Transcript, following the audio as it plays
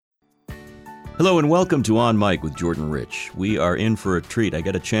Hello and welcome to On Mic with Jordan Rich. We are in for a treat. I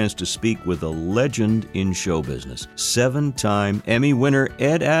got a chance to speak with a legend in show business, 7-time Emmy winner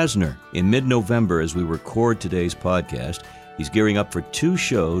Ed Asner. In mid-November, as we record today's podcast, he's gearing up for 2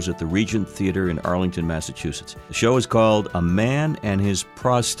 shows at the Regent Theater in Arlington, Massachusetts. The show is called A Man and His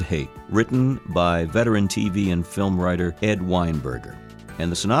Prostate, written by veteran TV and film writer Ed Weinberger.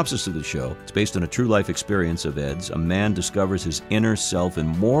 And the synopsis of the show, it's based on a true-life experience of Ed's. A man discovers his inner self in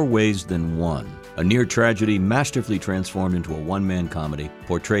more ways than one. A near tragedy masterfully transformed into a one-man comedy,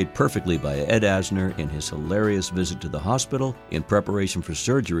 portrayed perfectly by Ed Asner in his hilarious visit to the hospital in preparation for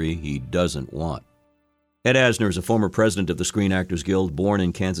surgery he doesn't want. Ed Asner is a former president of the Screen Actors Guild, born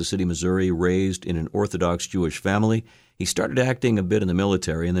in Kansas City, Missouri, raised in an Orthodox Jewish family. He started acting a bit in the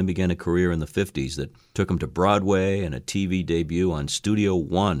military and then began a career in the 50s that took him to Broadway and a TV debut on Studio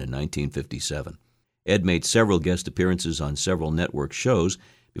One in 1957. Ed made several guest appearances on several network shows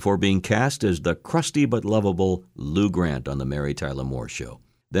before being cast as the crusty but lovable Lou Grant on The Mary Tyler Moore Show.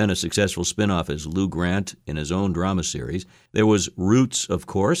 Then a successful spin-off as Lou Grant in his own drama series. There was Roots, of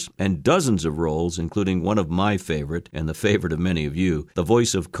course, and dozens of roles, including one of my favorite, and the favorite of many of you, the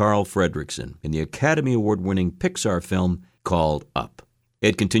voice of Carl Fredricksen in the Academy Award-winning Pixar film called Up.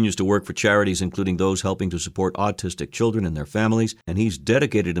 Ed continues to work for charities, including those helping to support autistic children and their families, and he's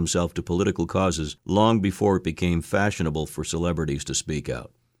dedicated himself to political causes long before it became fashionable for celebrities to speak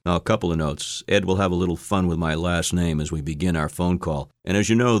out. Now, a couple of notes. Ed will have a little fun with my last name as we begin our phone call. And as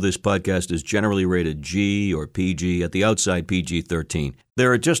you know, this podcast is generally rated G or PG, at the outside PG-13.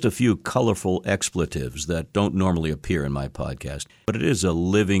 There are just a few colorful expletives that don't normally appear in my podcast, but it is a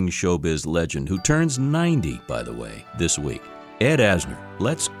living showbiz legend who turns 90, by the way, this week. Ed Asner,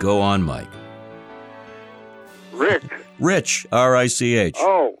 let's go on mic. Rich, R-I-C-H.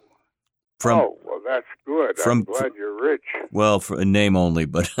 Oh, well, that's good. I'm glad you're rich. Well, for a name only,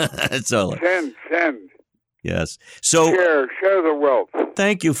 but it's all right. Send. Yes. So share the wealth.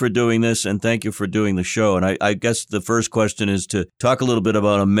 Thank you for doing this, and thank you for doing the show. And I guess the first question is to talk a little bit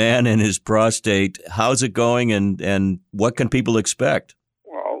about A Man and His Prostate. How's it going, and what can people expect?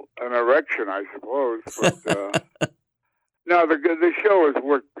 Well, an erection, I suppose. But, no, the show has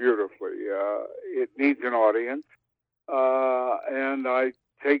worked beautifully. It needs an audience, and I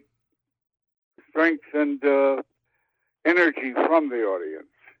take strength and energy from the audience.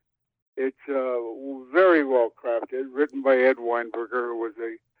 It's very well crafted, written by Ed Weinberger, who was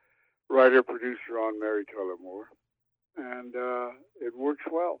a writer-producer on Mary Tyler Moore, and it works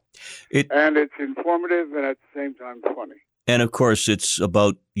well. And it's informative and at the same time funny. And, of course, it's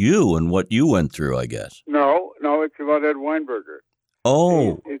about you and what you went through, I guess. No, it's about Ed Weinberger.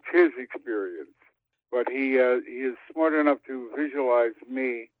 Oh. It's his experience. But he is smart enough to visualize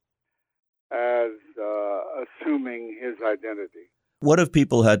me as assuming his identity. What have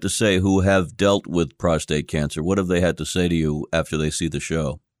people had to say who have dealt with prostate cancer? What have they had to say to you after they see the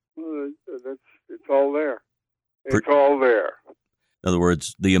show? It's all there. It's all there. In other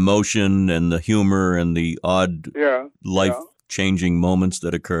words, the emotion and the humor and the odd life-changing moments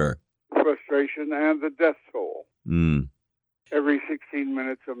that occur. Frustration and the death toll. Mm. Every 16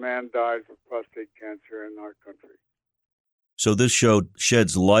 minutes, a man dies of prostate cancer in our country. So this show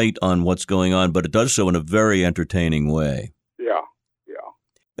sheds light on what's going on, but it does so in a very entertaining way. Yeah.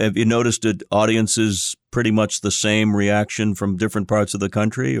 Have you noticed that audiences pretty much the same reaction from different parts of the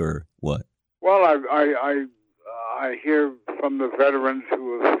country, or what? Well, I hear from the veterans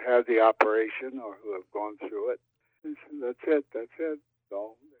who have had the operation or who have gone through it. That's it. It's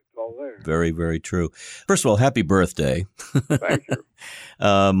all there. Very, very true. First of all, happy birthday. Thank you.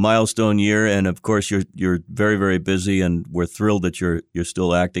 Milestone year, and of course you're very, very busy, and we're thrilled that you're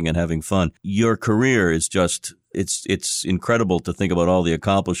still acting and having fun. Your career is just it's incredible to think about all the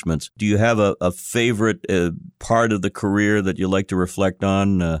accomplishments. Do you have a favorite part of the career that you like to reflect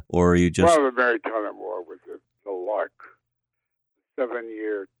on, or are you just? Well, the Mary Tyler Moore was the lark,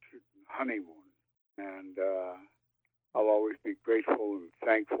 7-year honeymoon, and I'll always be grateful and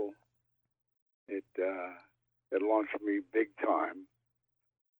thankful. It launched me big time,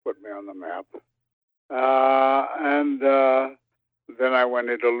 put me on the map. And then I went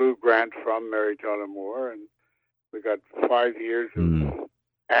into Lou Grant from Mary Tyler Moore, and we got 5 years of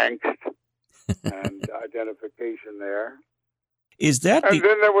angst and identification there. Is that? And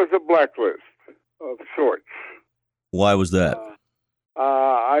then there was a blacklist of sorts. Why was that?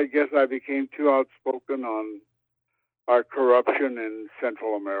 I guess I became too outspoken on our corruption in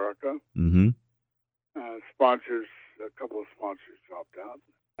Central America. Mm-hmm. Sponsors, a couple of sponsors dropped out.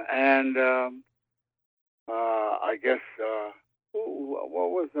 And I guess,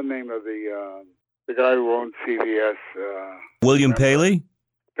 what was the name of the guy who owned CBS? William Paley?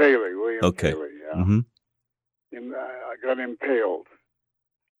 William Paley, Yeah. Mm-hmm. I got impaled.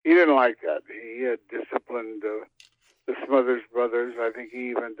 He didn't like that. He had disciplined the Smothers Brothers. I think he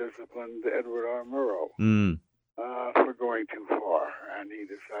even disciplined Edward R. Murrow for going too far, and he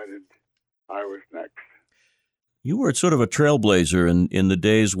decided I was next. You were sort of a trailblazer in the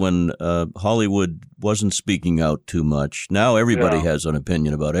days when Hollywood wasn't speaking out too much. Now everybody has an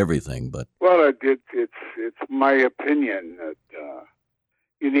opinion about everything, but well, it's my opinion that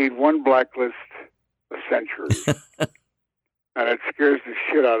you need one blacklist a century, and it scares the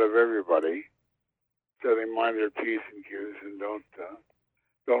shit out of everybody. So they mind their P's and Q's and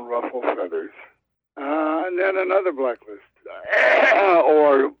don't ruffle feathers. And then another blacklist,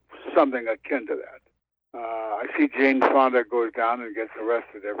 or something akin to that. I see Jane Fonda goes down and gets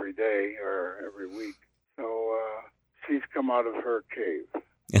arrested every day or every week. So she's come out of her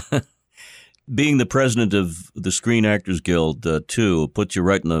cave. Being the president of the Screen Actors Guild, too, puts you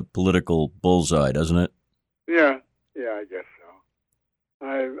right in the political bullseye, doesn't it? Yeah, I guess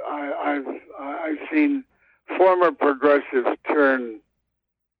so. I've seen former progressives turn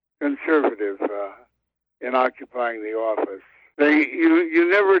conservative in occupying the office. You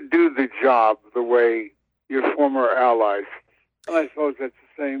never do the job the way your former allies. And I suppose that's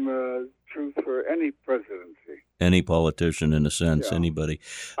the same truth for any presidency. Any politician, in a sense, anybody.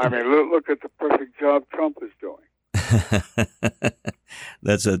 I mean, look at the perfect job Trump is doing.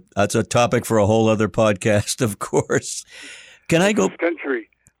 That's a topic for a whole other podcast, of course. Can I go? Century,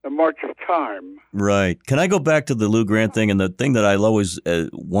 the march of time. Right. Can I go back to the Lou Grant thing? And the thing that I always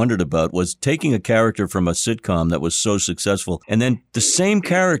wondered about was taking a character from a sitcom that was so successful, and then the same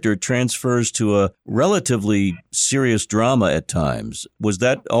character transfers to a relatively serious drama at times. Was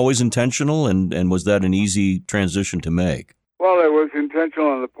that always intentional, and was that an easy transition to make? Well, it was intentional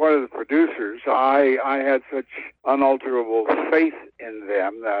on the part of the producers. I had such unalterable faith in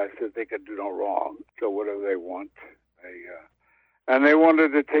them that I said they could do no wrong. So whatever they want, and they wanted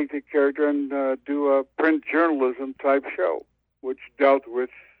to take the character and do a print journalism type show, which dealt with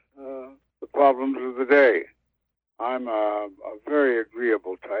the problems of the day. I'm a very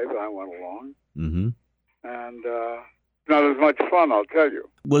agreeable type. I went along. Mm-hmm. And not as much fun, I'll tell you.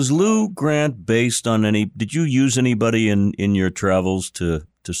 Was Lou Grant based on any? Did you use anybody in your travels to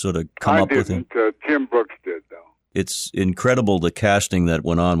sort of come up with him? Tim Brooks did, though. It's incredible the casting that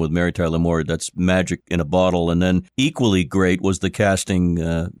went on with Mary Tyler Moore. That's magic in a bottle. And then equally great was the casting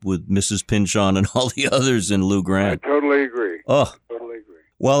with Mrs. Pynchon and all the others in Lou Grant. I totally agree. Oh, totally agree.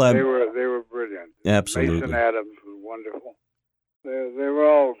 Well, they were brilliant. Absolutely. Mason Adams was wonderful. They were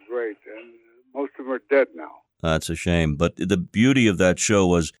all great, and most of them are dead now. That's a shame. But the beauty of that show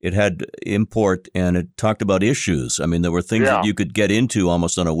was it had import and it talked about issues. I mean, there were things that you could get into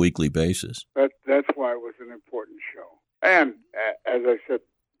almost on a weekly basis. That's why it was an important show. And as I said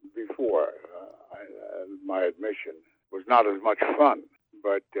before, my admission was not as much fun,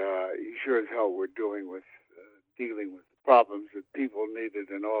 but you sure as hell were dealing with the problems that people needed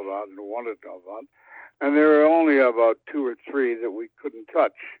to know about and wanted to know about. And there were only about 2 or 3 that we couldn't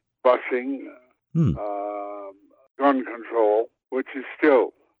touch. Busing, gun control, which is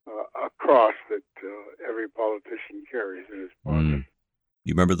still a cross that every politician carries in his pocket.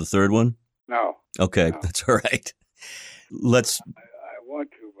 You remember the third one? No. Okay, no. That's all right. I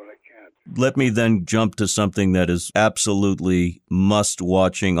want to, but I can't. Let me then jump to something that is absolutely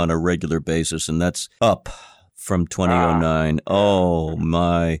must-watching on a regular basis, and that's Up from 2009. Oh,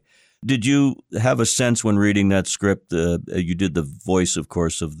 my. Did you have a sense when reading that script, you did the voice, of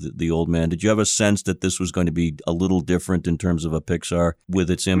course, of the old man. Did you have a sense that this was going to be a little different in terms of a Pixar with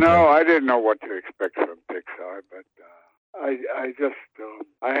its impact? No, I didn't know what to expect from Pixar, but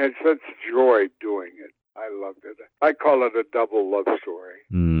I had such joy doing it. I loved it. I call it a double love story.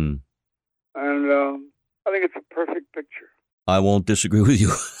 And I think it's a perfect picture. I won't disagree with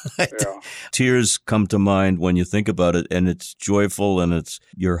you. Tears come to mind when you think about it, and it's joyful, and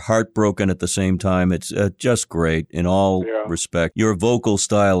you're heartbroken at the same time. It's just great in all respect. Your vocal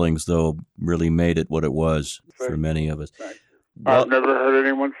stylings, though, really made it what it was for many of us. Well, I've never heard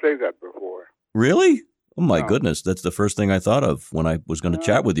anyone say that before. Really? Oh, my goodness. That's the first thing I thought of when I was going to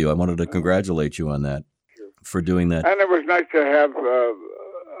chat with you. I wanted to congratulate you on that, for doing that. And it was nice to have a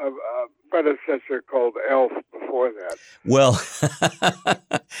predecessor called Elf before that. Well,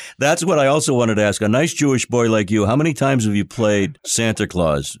 that's what I also wanted to ask. A nice Jewish boy like you, how many times have you played Santa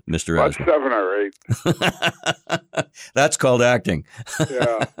Claus, Mr. About Asner? 7 or 8. That's called acting.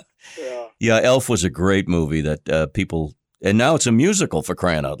 Yeah. Yeah, Elf was a great movie that people, and now it's a musical, for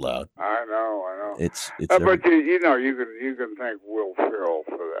crying out loud. I know. It's but you can thank Will Ferrell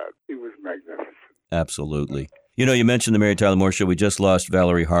for that. He was magnificent. Absolutely. You know, you mentioned the Mary Tyler Moore Show. We just lost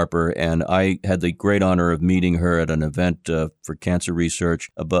Valerie Harper, and I had the great honor of meeting her at an event for cancer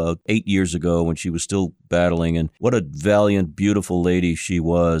research about 8 years ago when she was still battling. And what a valiant, beautiful lady she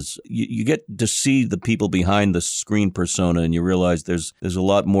was. You get to see the people behind the screen persona, and you realize there's a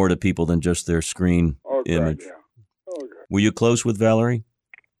lot more to people than just their screen image. God, yeah. God. Were you close with Valerie?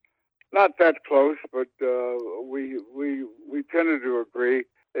 Not that close, but we tended to agree.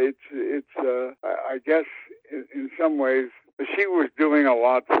 I guess in some ways she was doing a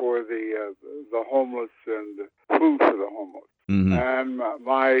lot for the homeless and food for the homeless, Mm-hmm. and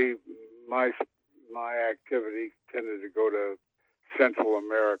my activity tended to go to Central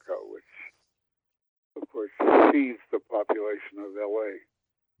America, which of course feeds the population of L.A.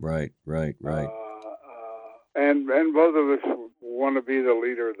 Right. And both of us want to be the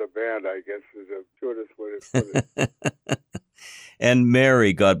leader of the band, I guess, is the shortest way to put it. And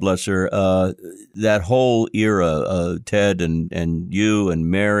Mary, God bless her, that whole era, Ted and you and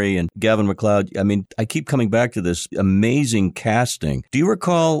Mary and Gavin MacLeod, I mean, I keep coming back to this amazing casting. Do you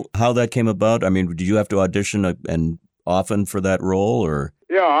recall how that came about? I mean, did you have to audition and often for that role, or?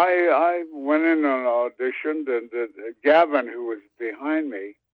 Yeah, I went in and auditioned, and Gavin, who was behind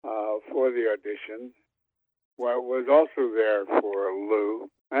me for the audition, was also there for Lou,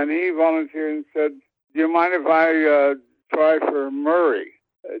 and he volunteered and said, "Do you mind if I try for Murray?"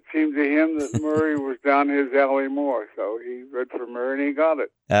 It seemed to him that Murray was down his alley more, so he read for Murray and he got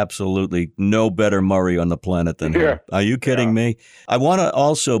it. Absolutely. No better Murray on the planet than him. Are you kidding me? I want to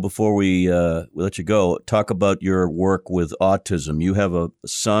also, before we let you go, talk about your work with autism. You have a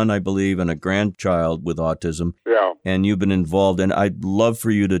son, I believe, and a grandchild with autism. Yeah. And you've been involved. And I'd love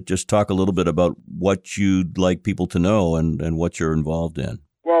for you to just talk a little bit about what you'd like people to know and what you're involved in.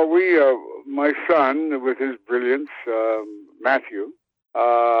 Well, my son, with his brilliance, Matthew,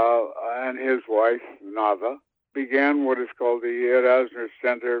 and his wife, Nava, began what is called the Ed Asner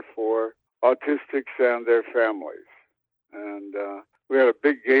Center for Autistics and Their Families. And we had a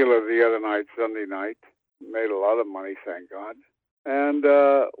big gala the other night, Sunday night. Made a lot of money, thank God. And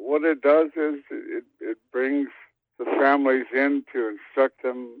what it does is it brings the families in to instruct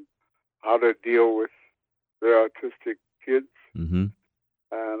them how to deal with their autistic kids, mm-hmm.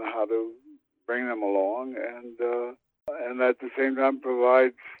 and how to bring them along, and at the same time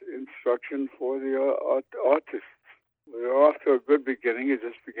provides instruction for the autists. We're off to a good beginning. It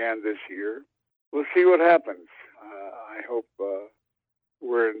just began this year. We'll see what happens. I hope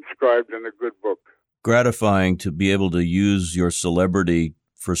we're inscribed in a good book. Gratifying to be able to use your celebrity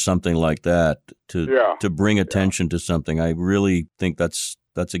for something like that, to bring attention to something. I really think that's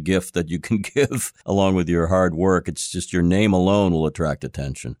a gift that you can give along with your hard work. It's just your name alone will attract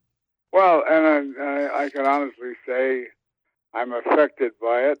attention. Well, and I can honestly say I'm affected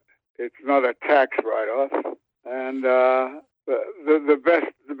by it. It's not a tax write-off, and the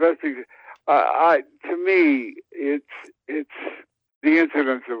best thing. To me, it's the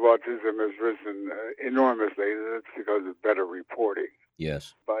incidence of autism has risen enormously. That's because of better reporting.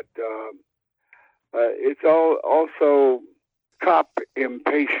 Yes, but it's also cop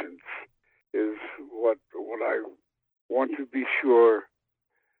impatience is what I want to be sure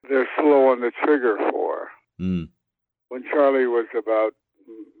they're slow on the trigger for. Mm. When Charlie was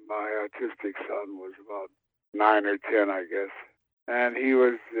my autistic son was about 9 or 10, I guess, and he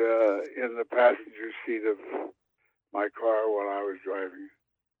was in the passenger seat of my car while I was driving,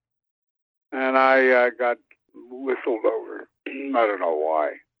 and I got whistled over. I don't know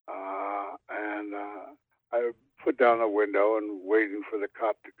why, and I put down the window and waiting for the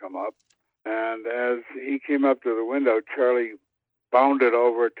cop to come up. And as he came up to the window, Charlie bounded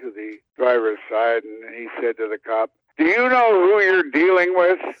over to the driver's side, and he said to the cop, "Do you know who you're dealing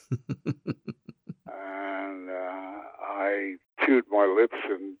with?" And I chewed my lips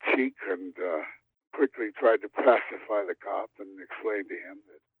and cheek and quickly tried to pacify the cop and explain to him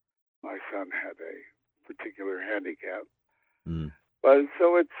that my son had a particular handicap. Mm. But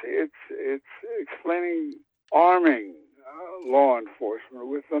so it's explaining, arming law enforcement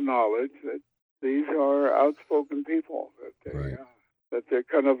with the knowledge that these are outspoken people, that they're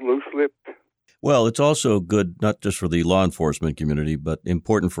kind of loose-lipped. Well, it's also good not just for the law enforcement community, but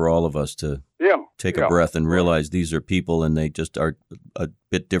important for all of us to take a breath and realize these are people, and they just are a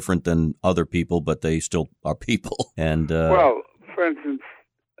bit different than other people, but they still are people. And well, for instance,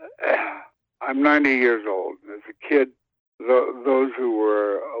 I'm 90 years old. As a kid, those who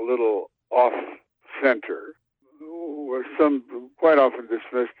were a little off-center were quite often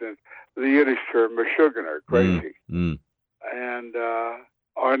dismissed in the Yiddish term "meshuggah," crazy. Mm. And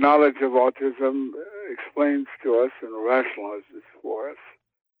our knowledge of autism explains to us and rationalizes for us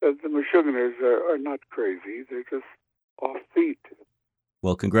the Meshuggahs are not crazy. They're just off beat.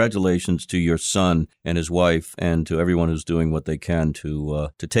 Well, congratulations to your son and his wife, and to everyone who's doing what they can to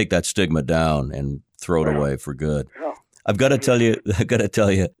take that stigma down and throw it away for good. Yeah. I've got to tell you,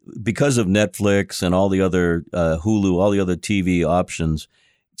 because of Netflix and all the other Hulu, all the other TV options,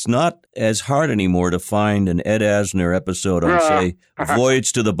 it's not as hard anymore to find an Ed Asner episode on, say,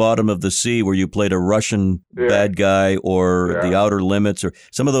 Voyage to the Bottom of the Sea, where you played a Russian bad guy, or The Outer Limits, or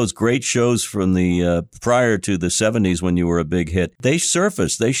some of those great shows from the prior to the 70s when you were a big hit. They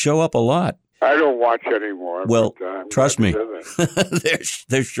surface. They show up a lot. I don't watch anymore. Well, trust me,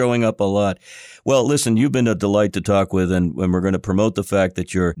 they're showing up a lot. Well, listen, you've been a delight to talk with, and when we're going to promote the fact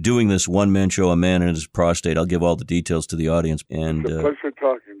that you're doing this one-man show, A Man and His Prostate, I'll give all the details to the audience. And it's a pleasure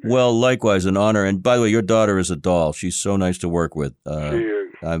talking to you. Well, likewise, an honor. And by the way, your daughter is a doll. She's so nice to work with. She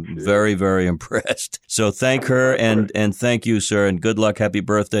is. I'm very, very impressed. So thank her, and thank you, sir, and good luck. Happy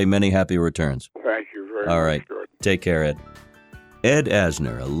birthday. Many happy returns. Thank you very much. All right. Jordan. Take care, Ed. Ed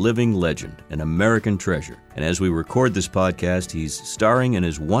Asner, a living legend, an American treasure. And as we record this podcast, he's starring in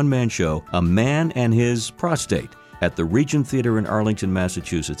his one-man show, A Man and His Prostate, at the Regent Theater in Arlington,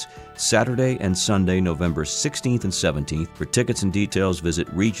 Massachusetts, Saturday and Sunday, November 16th and 17th. For tickets and details, visit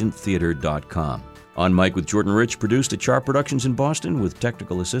regenttheater.com. On Mike with Jordan Rich, produced at Sharp Productions in Boston with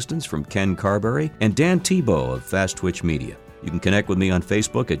technical assistance from Ken Carberry and Dan Tebow of Fast Twitch Media. You can connect with me on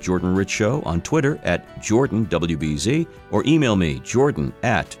Facebook at Jordan Rich Show, on Twitter at JordanWBZ, or email me,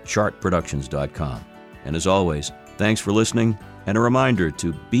 jordan@chartproductions.com. And as always, thanks for listening, and a reminder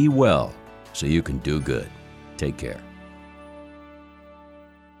to be well so you can do good. Take care.